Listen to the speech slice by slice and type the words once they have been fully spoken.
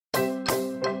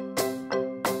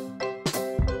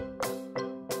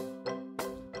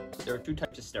There are two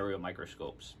types of stereo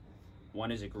microscopes.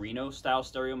 One is a Greenough style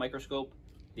stereo microscope.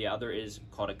 The other is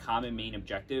called a common main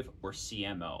objective, or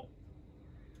CMO.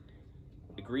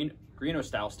 The Greenough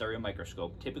style stereo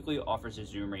microscope typically offers a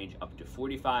zoom range up to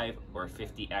 45 or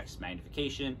 50x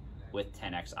magnification with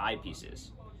 10x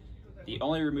eyepieces. The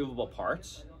only removable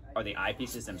parts are the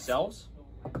eyepieces themselves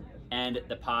and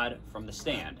the pod from the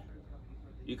stand.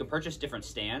 You can purchase different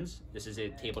stands. This is a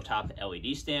tabletop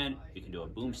LED stand. You can do a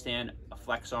boom stand, a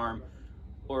flex arm,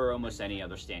 or almost any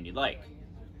other stand you'd like.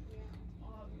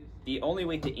 The only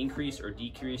way to increase or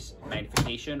decrease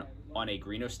magnification on a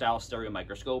Greenough style stereo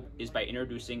microscope is by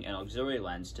introducing an auxiliary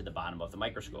lens to the bottom of the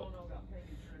microscope.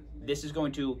 This is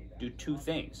going to do two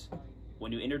things.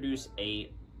 When you introduce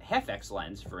a half-X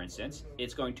lens, for instance,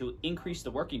 it's going to increase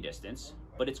the working distance,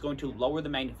 but it's going to lower the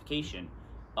magnification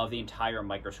of the entire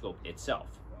microscope itself.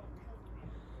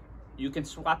 You can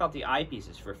swap out the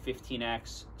eyepieces for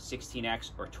 15x,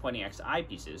 16x, or 20x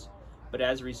eyepieces, but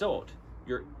as a result,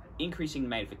 you're increasing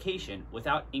magnification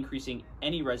without increasing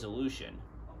any resolution.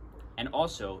 And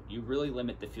also, you really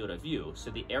limit the field of view, so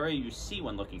the area you see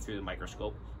when looking through the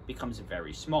microscope becomes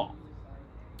very small.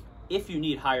 If you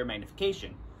need higher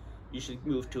magnification, you should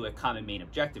move to a common main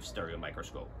objective stereo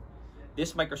microscope.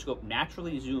 This microscope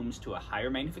naturally zooms to a higher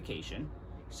magnification.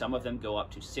 Some of them go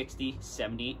up to 60,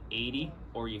 70, 80,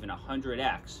 or even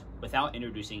 100x without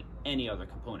introducing any other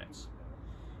components.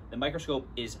 The microscope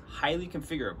is highly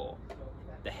configurable.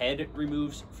 The head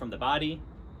removes from the body,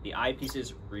 the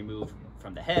eyepieces remove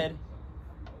from the head,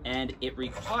 and it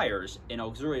requires an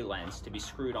auxiliary lens to be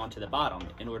screwed onto the bottom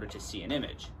in order to see an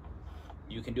image.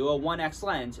 You can do a 1x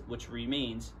lens, which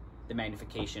remains the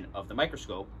magnification of the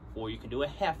microscope, or you can do a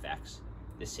half-x.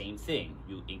 The same thing.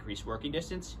 You increase working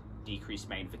distance, decrease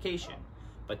magnification.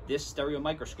 But this stereo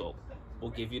microscope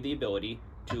will give you the ability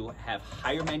to have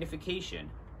higher magnification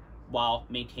while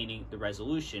maintaining the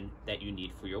resolution that you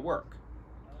need for your work.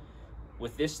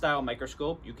 With this style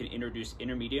microscope, you can introduce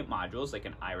intermediate modules like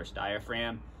an iris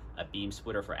diaphragm, a beam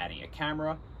splitter for adding a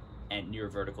camera, and near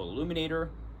vertical illuminator.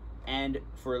 And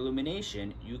for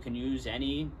illumination, you can use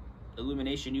any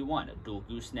illumination you want, a dual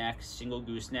gooseneck, single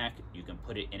gooseneck. You can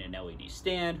put it in an LED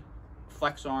stand,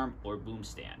 flex arm, or boom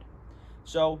stand.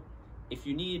 So if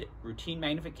you need routine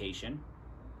magnification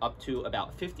up to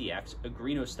about 50x, a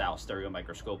Greenough style stereo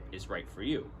microscope is right for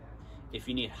you. If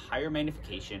you need higher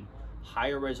magnification,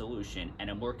 higher resolution, and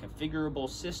a more configurable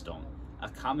system, a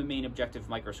common main objective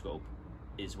microscope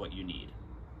is what you need.